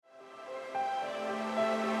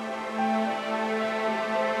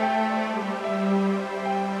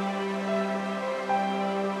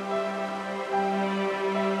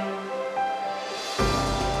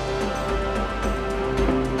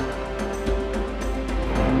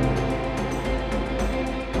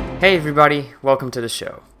Hey everybody, welcome to the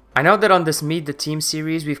show. I know that on this Meet the Team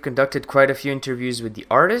series we've conducted quite a few interviews with the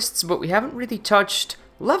artists, but we haven't really touched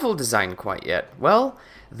level design quite yet. Well,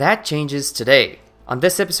 that changes today. On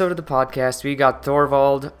this episode of the podcast, we got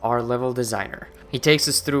Thorvald, our level designer. He takes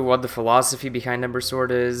us through what the philosophy behind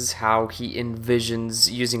Embersword is, how he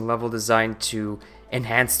envisions using level design to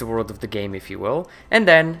enhance the world of the game, if you will, and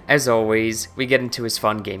then, as always, we get into his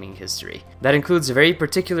fun gaming history. That includes a very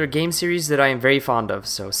particular game series that I am very fond of,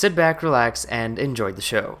 so sit back, relax, and enjoy the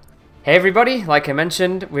show. Hey everybody, like I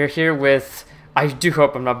mentioned, we're here with, I do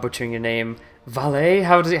hope I'm not butchering your name, Vale?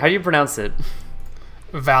 How do you pronounce it?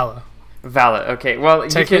 Vala. Vala, okay, well,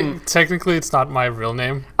 Technically, it's not my real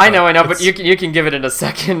name. I know, but you can give it in a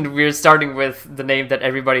second. We're starting with the name that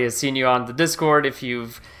everybody has seen you on the Discord if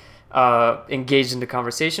you've engaged in the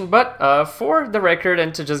conversation. But for the record,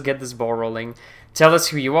 and to just get this ball rolling, tell us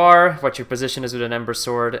who you are, what your position is with an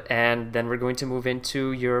Embersword, and then we're going to move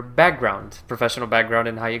into your background, professional background,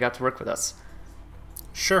 and how you got to work with us.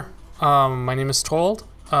 Sure. My name is Thorvald.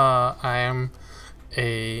 I am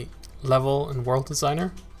a level and world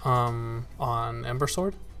designer on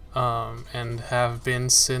Embersword, and have been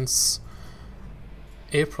since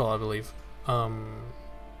April, I believe.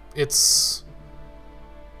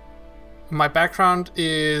 My background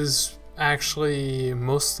is actually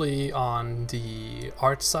mostly on the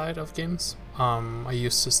art side of games. I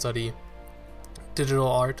used to study digital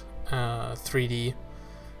art, 3D,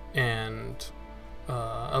 and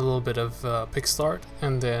a little bit of pixel art,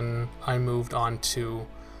 and then I moved on to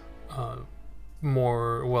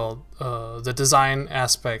the design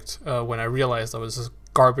aspect when I realized I was a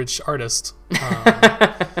garbage artist.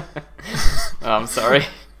 I'm sorry.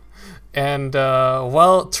 And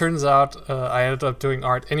it turns out I ended up doing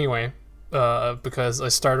art anyway because I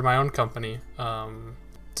started my own company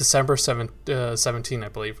December 17, I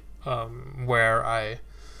believe, where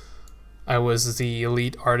I was the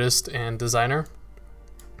lead artist and designer,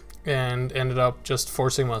 and ended up just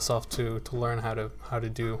forcing myself to learn how to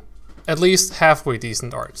do at least halfway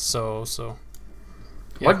decent art. So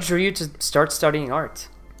yeah. What drew you to start studying art?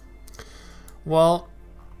 Well,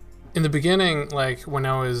 in the beginning, like when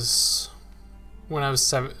I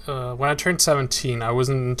turned 17, I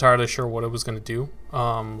wasn't entirely sure what I was going to do.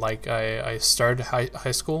 I started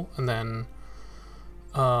high school, and then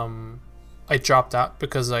I dropped out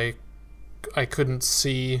because I couldn't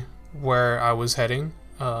see where I was heading,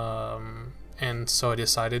 and so I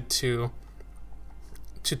decided to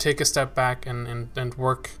take a step back and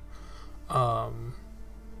work, and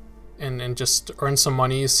just earn some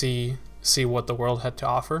money, see what the world had to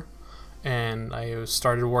offer. And I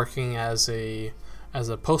started working as a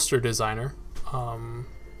poster designer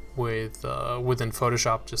within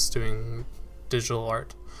Photoshop, just doing digital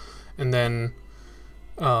art, and then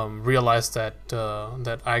realized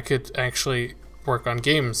that I could actually work on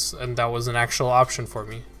games, and that was an actual option for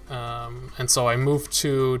me. And so I moved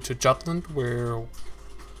to Jutland, where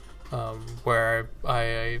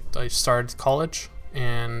I started college,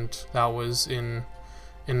 and that was in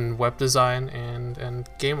web design and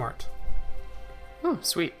game art. Oh,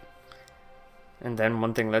 sweet. And then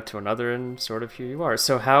one thing led to another, and sort of here you are.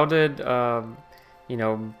 So how did,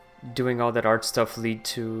 doing all that art stuff lead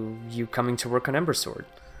to you coming to work on Embersword?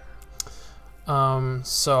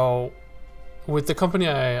 So with the company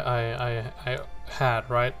I had,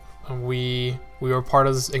 right, we were part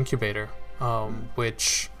of this incubator,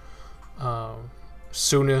 which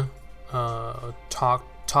Sune taught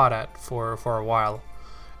at for a while.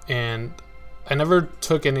 And I never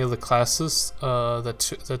took any of the classes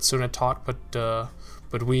that Sune taught,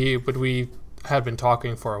 but we had been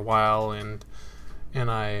talking for a while, and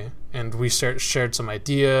we shared some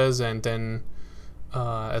ideas, and then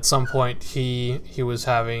at some point he was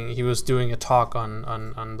doing a talk on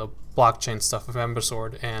the blockchain stuff of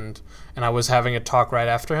Embersword, and I was having a talk right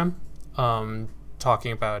after him,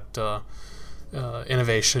 talking about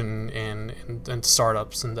innovation and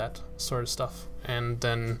startups and that sort of stuff, and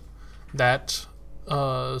then that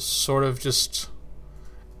sort of just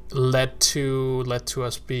led to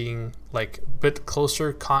us being like a bit closer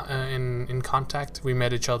in contact. We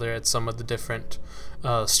met each other at some of the different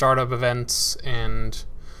startup events, and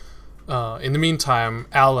in the meantime,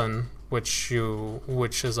 Alan, which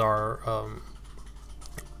is our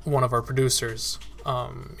one of our producers,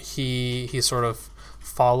 he sort of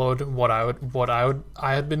followed what I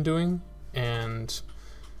had been doing, and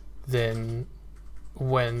then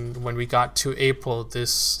when we got to April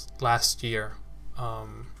this last year,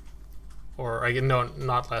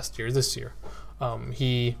 not last year, this year,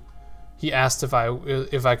 he asked if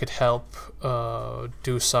I could help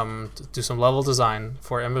do some level design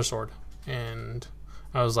for Embersword, and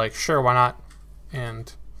I was like, sure, why not?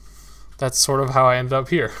 And that's sort of how I ended up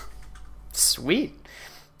here. Sweet.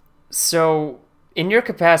 So, in your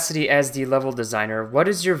capacity as the level designer, what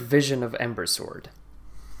is your vision of Ember Sword?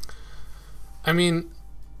 I mean,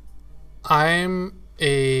 I'm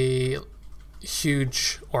a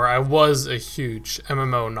huge, or I was a huge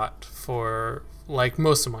MMO nut for like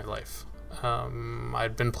most of my life.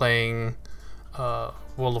 I'd been playing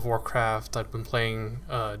World of Warcraft. I'd been playing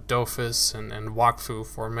Dofus and Wakfu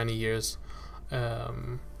for many years,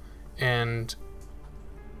 and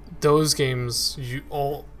those games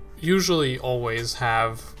usually always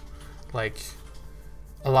have like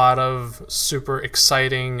a lot of super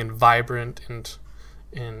exciting and vibrant and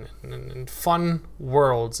fun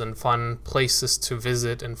worlds and fun places to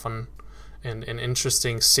visit and fun and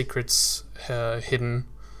interesting secrets hidden,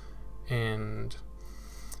 and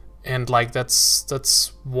like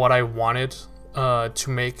that's what I wanted to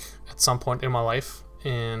make at some point in my life,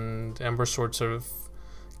 and Ember Sword sort of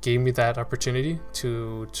gave me that opportunity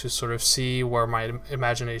to sort of see where my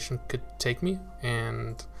imagination could take me,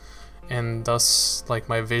 and thus like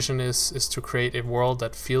my vision is to create a world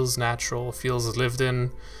that feels natural, feels lived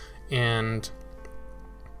in, and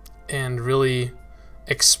really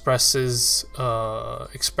expresses a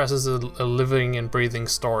living and breathing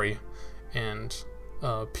story, and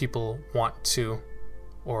people want to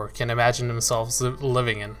or can imagine themselves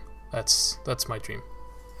living in. That's my dream.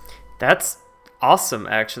 That's awesome,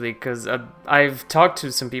 actually, because I've talked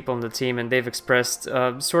to some people in the team and they've expressed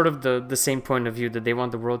sort of the same point of view, that they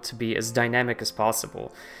want the world to be as dynamic as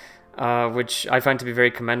possible, which I find to be very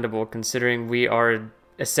commendable, considering we are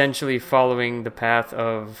essentially following the path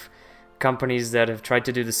of companies that have tried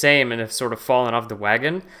to do the same and have sort of fallen off the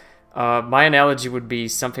wagon. My analogy would be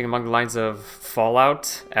something along the lines of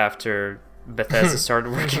Fallout after Bethesda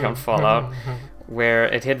started working on Fallout, where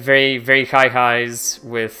it hit very, very high highs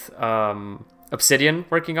with Obsidian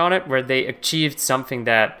working on it, where they achieved something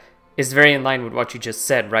that is very in line with what you just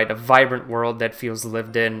said, right? A vibrant world that feels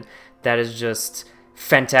lived in, that is just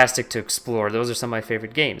fantastic to explore. Those are some of my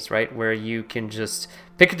favorite games, right? Where you can just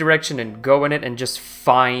pick a direction and go in it and just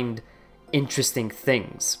find interesting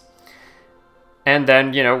things. And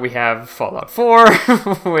then, we have Fallout 4,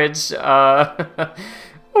 which,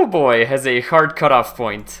 oh boy, has a hard cutoff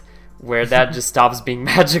point where that just stops being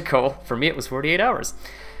magical. For me, it was 48 hours.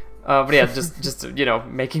 But yeah, just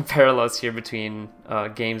making parallels here between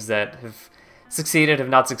games that have succeeded, have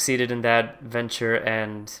not succeeded in that venture,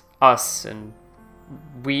 and us. And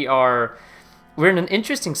we're in an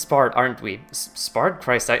interesting spot, aren't we? Spot?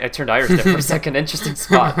 Christ, I turned Irish there for a second. Interesting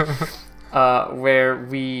spot. Where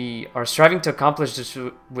we are striving to accomplish this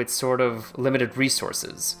with sort of limited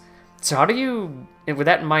resources. So with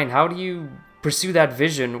that in mind, how do you pursue that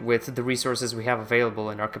vision with the resources we have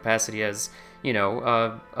available in our capacity as,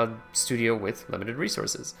 a studio with limited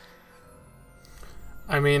resources?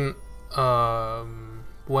 I mean,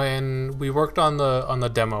 when we worked on the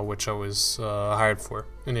demo, which I was hired for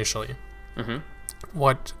initially,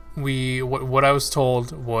 what I was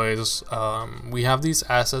told was, we have these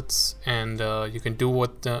assets and you can do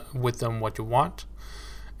with them what you want,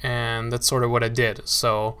 and that's sort of what I did.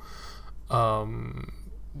 So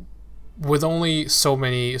with only so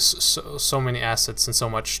many assets and so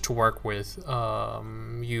much to work with,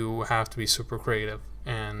 you have to be super creative,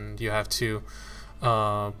 and you have to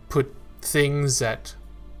put things that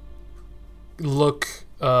look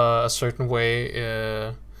a certain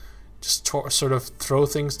way, sort of throw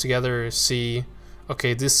things together, see,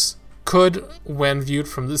 okay, this could, when viewed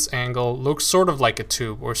from this angle, look sort of like a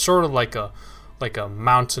tube, or sort of like a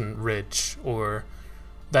mountain ridge, or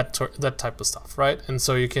that type of stuff, right? And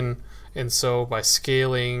so by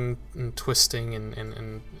scaling and twisting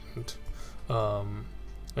and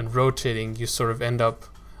rotating, you sort of end up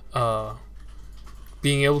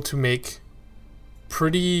being able to make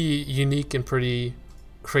pretty unique and pretty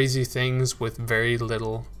crazy things with very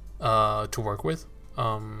little to work with.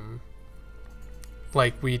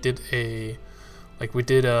 Like we did a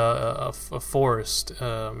forest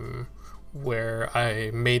where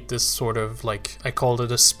I made this sort of, like, I called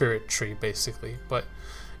it a spirit tree basically, but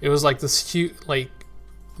it was like this huge, like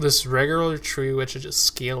this regular tree which I just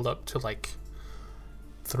scaled up to like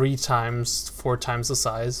 4 times the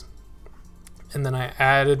size, and then I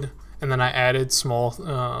added small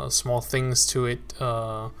things to it,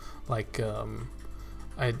 I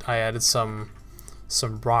added some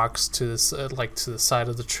rocks to this, to the side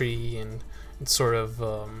of the tree, and sort of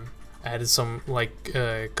added some,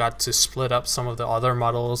 got to split up some of the other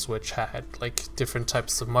models which had like different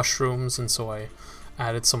types of mushrooms, and so I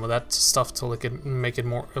added some of that stuff to make it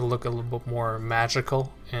look a little bit more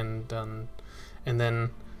magical, and and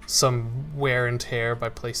then some wear and tear by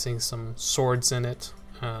placing some swords in it,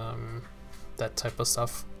 that type of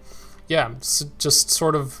stuff. Yeah, so just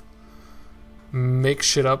sort of make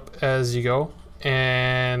shit up as you go,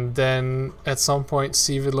 and then at some point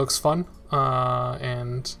see if it looks fun,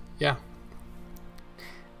 and yeah.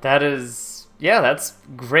 That's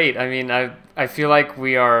great. I mean, I feel like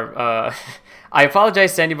we are. I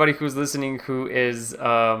apologize to anybody who's listening who is,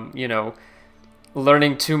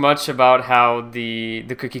 learning too much about how the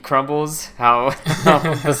cookie crumbles, how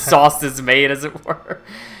the sauce is made, as it were.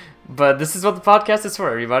 But this is what the podcast is for,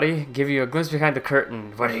 everybody. Give you a glimpse behind the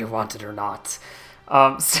curtain, whether you want it or not.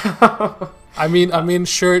 So. I mean,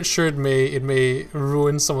 sure, it may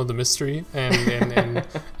ruin some of the mystery and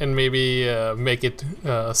maybe make it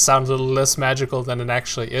sound a little less magical than it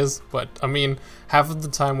actually is. But I mean, half of the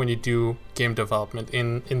time when you do game development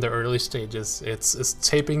in the early stages, it's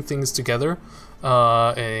taping things together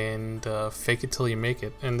and fake it till you make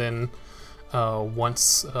it, and then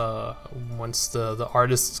once the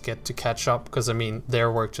artists get to catch up, because I mean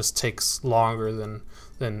their work just takes longer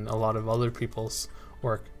than a lot of other people's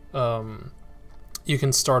work. You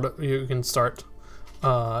can start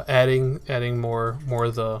adding more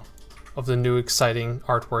of the new exciting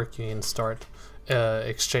artwork. You can start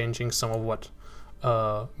exchanging some of what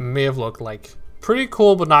may have looked like pretty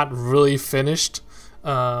cool but not really finished,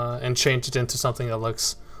 and change it into something that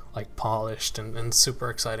looks like polished and super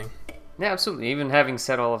exciting. Yeah, absolutely. Even having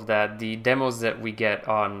said all of that, the demos that we get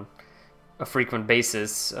on a frequent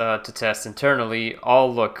basis to test internally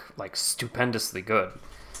all look like stupendously good.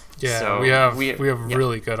 Yeah, so we have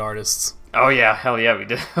really good artists. Oh yeah, hell yeah, we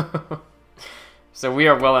do. So we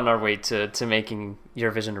are well on our way to making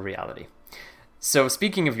your vision a reality. So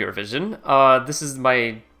speaking of your vision, this is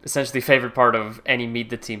my essentially favorite part of any Meet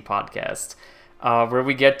the Team podcast, where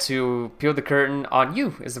we get to peel the curtain on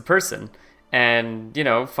you as a person and,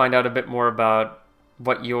 find out a bit more about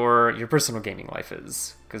what your personal gaming life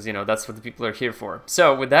is, because, that's what the people are here for.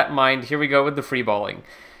 So with that in mind, here we go with the free balling.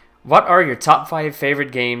 What are your top 5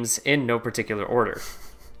 favorite games in no particular order?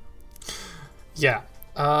 Yeah,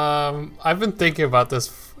 I've been thinking about this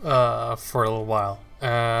for a little while,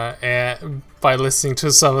 and by listening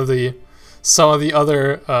to some of the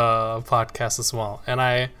other podcasts as well, and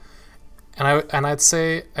I'd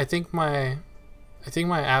say I think my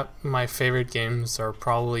favorite games are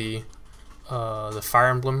probably the Fire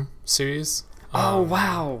Emblem series. Oh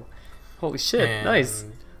wow! Holy shit! Nice.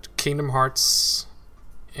 Kingdom Hearts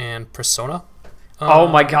and Persona. Oh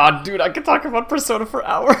my god, dude! I could talk about Persona for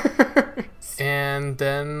hours. And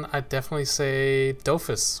then I'd definitely say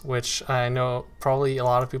Dofus, which I know probably a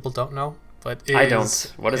lot of people don't know, but I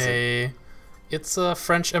don't. What is it? It's a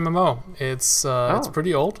French MMO. It's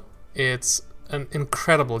pretty old. It's an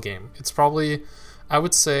incredible game. It's probably, I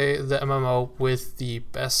would say, the MMO with the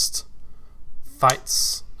best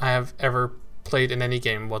fights I have ever played in any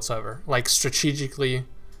game whatsoever. Like strategically,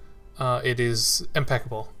 it is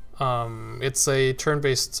impeccable. It's a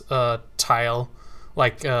turn-based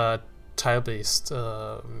tile-based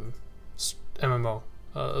MMO.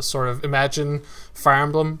 Sort of imagine Fire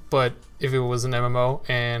Emblem, but if it was an MMO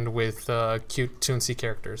and with cute, toonsy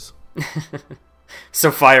characters.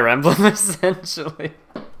 So Fire Emblem, essentially.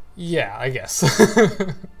 Yeah, I guess.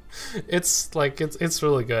 It's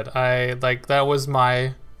really good. That was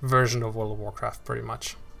my version of World of Warcraft, pretty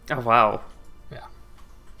much. Oh wow. Yeah.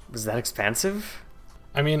 Was that expansive?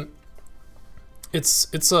 I mean,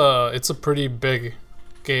 it's a pretty big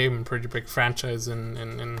game, pretty big franchise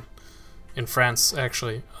in France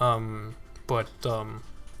actually. But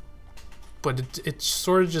it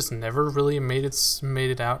sort of just never really made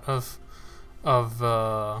it out of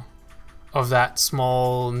that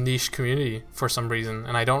small niche community for some reason,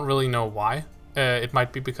 and I don't really know why. It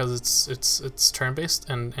might be because it's turn based,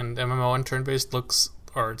 and MMO and turn based looks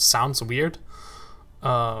or sounds weird.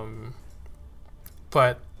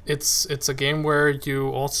 But it's a game where you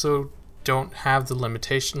also don't have the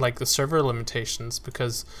limitation, like the server limitations,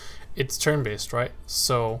 because it's turn based, right?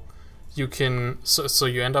 So you can so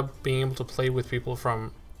you end up being able to play with people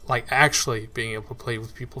from actually being able to play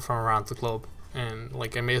with people from around the globe. And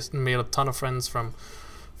I made a ton of friends from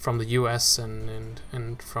the US and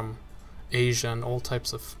from Asia and all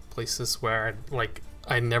types of places where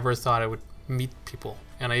I never thought I would meet people.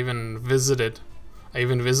 And I even visited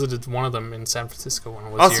one of them in San Francisco when I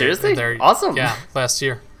was here. Oh, seriously? Awesome. Yeah, last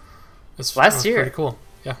year. It was pretty cool.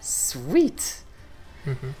 Yeah. Sweet.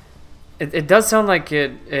 Mm-hmm. It does sound like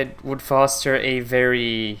it would foster a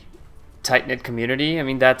very tight-knit community. I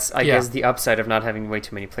mean, that's guess the upside of not having way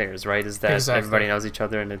too many players, right? Is that Everybody knows each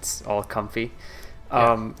other and it's all comfy.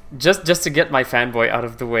 Just to get my fanboy out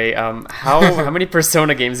of the way, how many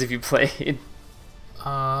Persona games have you played?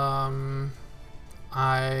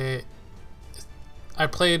 I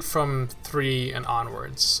played from 3 and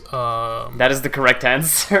onwards. That is the correct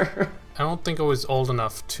answer. I don't think I was old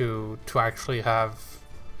enough to actually have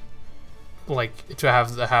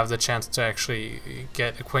the chance to actually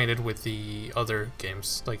get acquainted with the other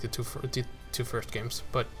games, like the two first games.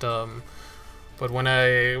 But when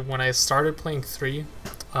I started playing 3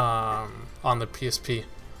 on the PSP,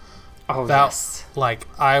 yes, like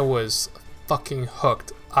I was fucking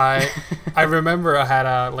hooked. I remember I had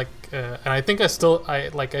and I think I still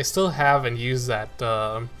have and use that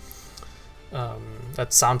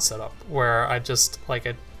that sound setup where I just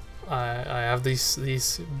I have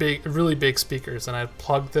these really big speakers, and I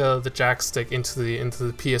plug the jack stick into the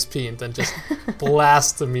PSP and then just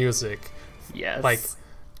blast the music. Yes. Like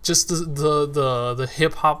just the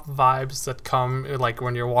hip hop vibes that come like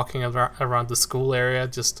when you're walking around the school area,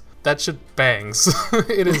 just that shit bangs.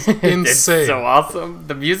 It is insane. It's so awesome.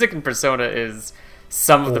 The music in Persona is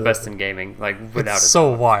some of the best in gaming, like without it's it.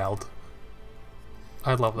 So wild.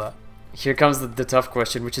 I love that. Here comes the tough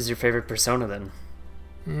question. Which is your favorite Persona then?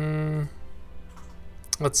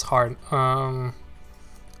 That's hard.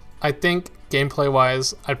 I think gameplay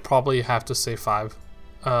wise, I'd probably have to say 5.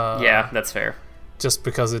 Yeah, that's fair. Just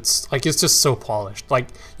because it's just so polished. Like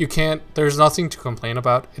there's nothing to complain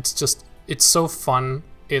about. It's so fun.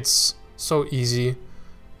 It's so easy,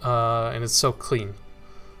 and it's so clean.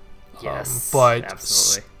 Yes, but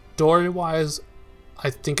absolutely. Story-wise,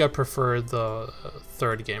 I think I prefer the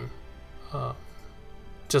third game.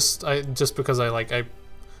 Just because I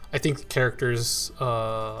think the characters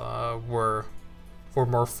were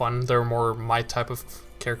more fun. They're more my type of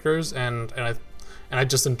characters, and I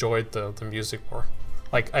just enjoyed the music more.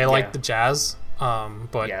 Like I like the jazz,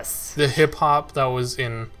 but yes, the hip hop that was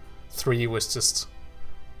in 3 was just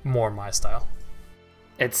more my style.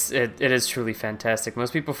 It is truly fantastic.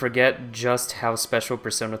 Most people forget just how special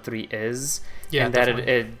Persona 3 is, and that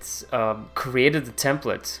it created the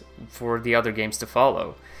template for the other games to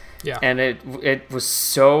follow. Yeah, and it was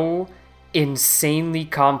so insanely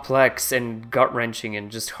complex and gut-wrenching and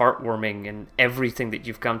just heartwarming, and everything that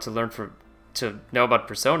you've come to learn to know about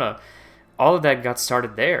Persona, all of that got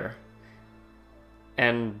started there.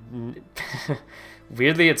 And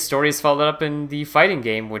weirdly, its story is followed up in the fighting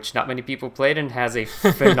game, which not many people played and has a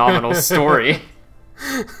phenomenal story.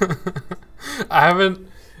 I haven't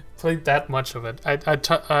played that much of it. I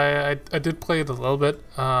did play it a little bit,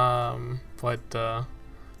 but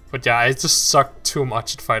yeah, I just sucked too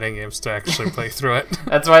much at fighting games to actually play through it.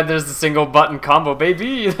 That's why there's the single button combo,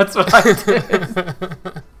 baby. That's what I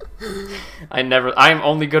did. I'm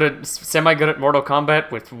only semi good at Mortal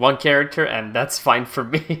Kombat with one character, and that's fine for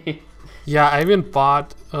me. Yeah, I even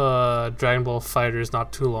bought Dragon Ball FighterZ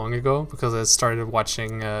not too long ago because I started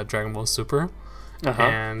watching Dragon Ball Super,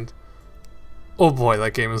 and oh boy,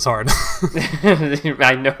 that game is hard.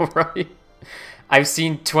 I know, right? I've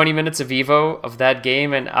seen 20 minutes of Evo of that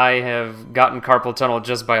game, and I have gotten carpal tunnel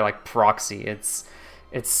just by proxy. It's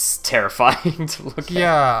terrifying to look at.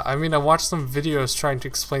 Yeah, I mean, I watched some videos trying to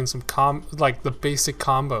explain some the basic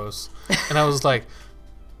combos, and I was like,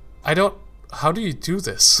 how do you do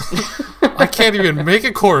this? I can't even make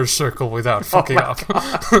a quarter circle without fucking up.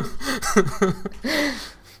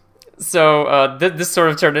 So this sort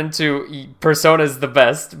of turned into Persona's the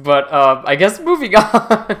best, but I guess moving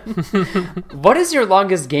on. What is your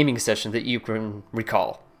longest gaming session that you can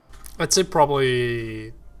recall? I'd say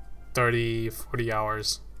probably 30, 40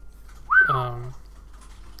 hours.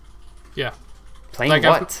 Yeah. Playing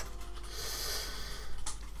what?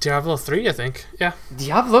 Diablo 3, I think. Yeah.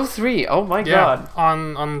 Diablo 3. Oh my god.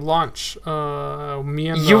 On launch. Me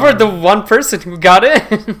and you were the one person who got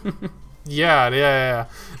in. Yeah.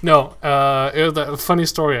 No, it was a funny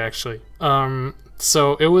story actually.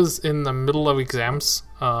 So it was in the middle of exams,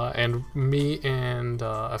 and me and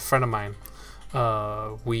a friend of mine,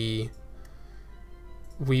 we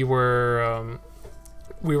were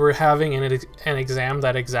having an exam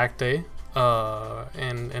that exact day.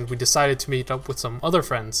 And we decided to meet up with some other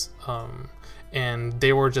friends, and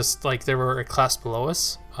they were they were a class below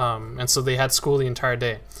us, and so they had school the entire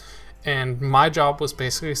day. And my job was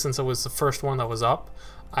basically, since I was the first one that was up,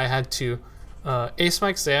 I had to ace my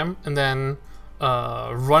exam and then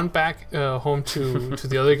run back home to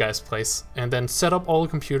the other guy's place, and then set up all the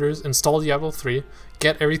computers, install Diablo 3,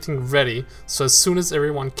 get everything ready, so as soon as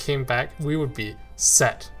everyone came back, we would be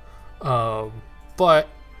set. But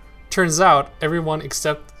turns out everyone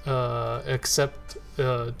except 2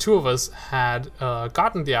 of us had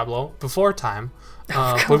gotten Diablo before time,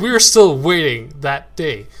 But we were still waiting that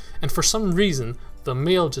day. And for some reason, the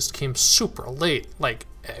mail just came super late, like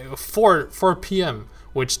 4 p.m.,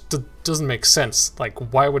 which doesn't make sense.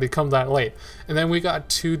 Like, why would it come that late? And then we got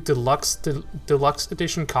 2 deluxe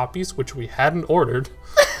edition copies, which we hadn't ordered.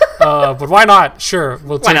 But why not? Sure,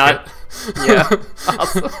 we'll take it. Yeah.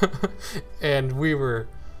 Awesome. And we were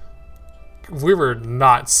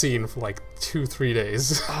not seen for like 2-3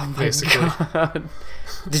 days, basically. God.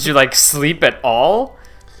 Did you like sleep at all?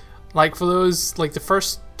 Like for those, like the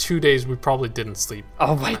first 2 days, we probably didn't sleep.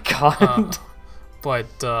 Oh my God. But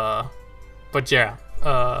yeah.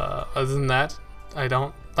 Other than that, I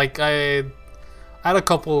don't like. I had a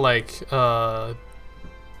couple like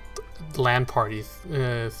LAN party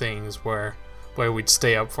things where we'd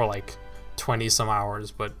stay up for like 20 some hours,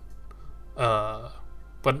 but I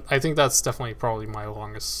think that's definitely probably my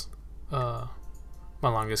longest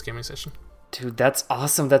gaming session. Dude, that's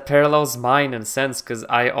awesome. That parallels mine in a sense, because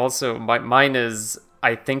I also mine is,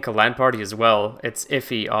 I think, a LAN party as well. It's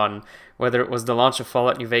iffy on whether it was the launch of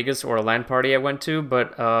Fallout New Vegas or a LAN party I went to,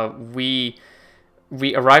 but we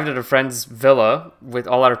arrived at a friend's villa with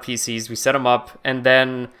all our PCs. We set them up, and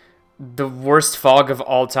then the worst fog of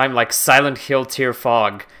all time, like Silent Hill tier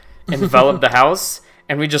fog, enveloped the house,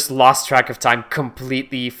 and we just lost track of time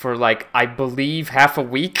completely for like, I believe, half a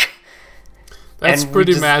week. That's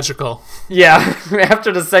pretty magical. Yeah,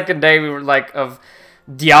 after the second day, we were like, of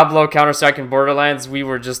Diablo, Counter-Strike, and Borderlands, we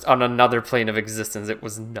were just on another plane of existence. It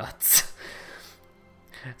was nuts.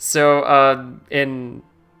 So, in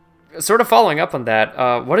sort of following up on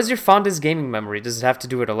that, what is your fondest gaming memory? Does it have to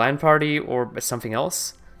do with a LAN party or something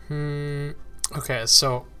else? Okay,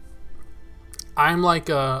 so I'm like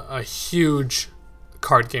a huge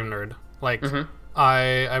card game nerd. Like,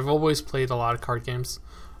 I've always played a lot of card games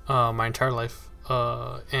my entire life.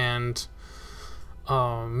 And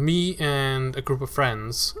me and a group of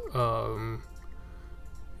friends,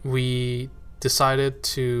 we decided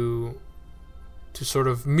to sort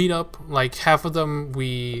of meet up. Like, half of them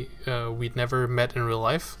we'd never met in real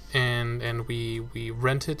life, and we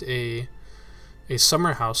rented a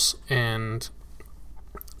summer house, and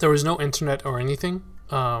there was no internet or anything.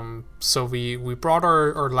 So we brought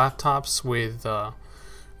our laptops with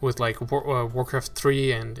like Warcraft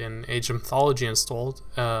 3 and Age of Mythology installed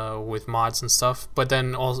with mods and stuff. But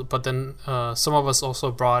then some of us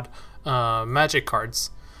also brought Magic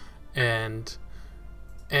cards, and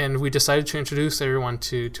we decided to introduce everyone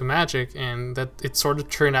to Magic, and that it sort of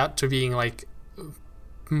turned out to being like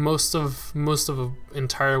most of an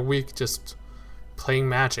entire week just playing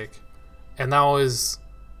Magic. And that was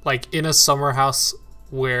like in a summer house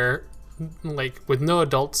where, like, with no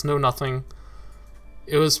adults, no nothing.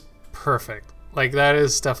 It was perfect. Like, that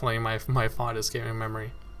is definitely my fondest gaming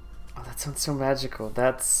memory. Oh, that sounds so magical.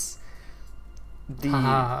 That's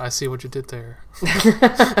I see what you did there.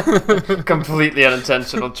 Completely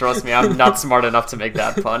unintentional, trust me. I'm not smart enough to make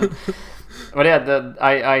that pun. But yeah,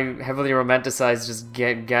 I heavily romanticize just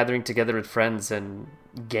gathering together with friends and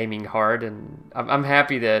gaming hard, and I'm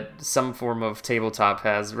happy that some form of tabletop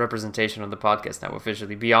has representation on the podcast now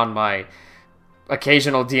officially, beyond my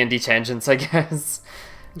occasional D&D tangents, I guess.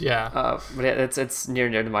 Yeah. But yeah, it's near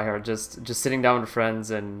to my heart. Just sitting down with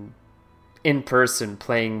friends and in person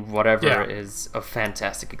playing whatever is a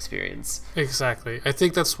fantastic experience. Exactly. I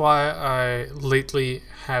think that's why I lately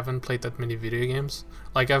haven't played that many video games.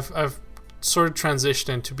 Like, I've sort of transitioned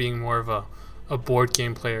into being more of a board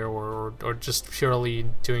game player or just purely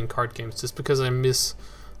doing card games, just because I miss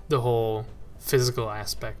the whole physical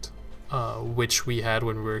aspect, which we had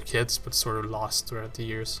when we were kids, but sort of lost throughout the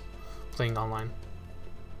years playing online.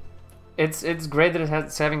 It's great that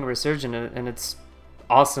it's having a resurgence, and it's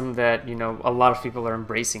awesome that, you know, a lot of people are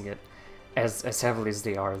embracing it as heavily as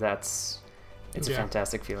they are. It's a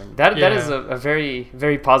fantastic feeling. That is a very,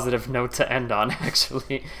 very positive note to end on,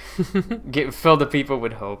 actually. Fill the people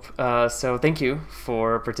with hope. So thank you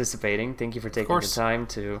for participating. Thank you for taking the time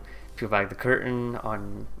to peel back the curtain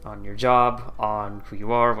on your job, on who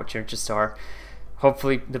you are, what your interests are.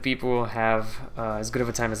 Hopefully the people will have as good of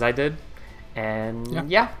a time as I did. And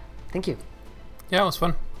thank you. Yeah, it was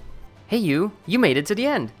fun. Hey you made it to the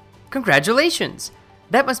end. Congratulations.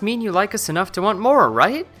 That must mean you like us enough to want more,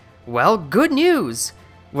 right? Well, good news!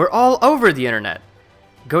 We're all over the internet.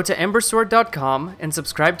 Go to embersword.com and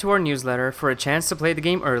subscribe to our newsletter for a chance to play the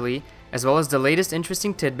game early, as well as the latest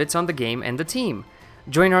interesting tidbits on the game and the team.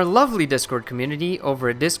 Join our lovely Discord community over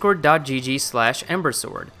at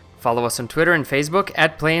discord.gg/embersword. Follow us on Twitter and Facebook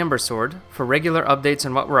at PlayEmbersword for regular updates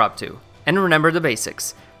on what we're up to. And remember the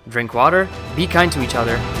basics. Drink water, be kind to each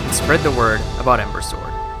other, and spread the word about Embersword.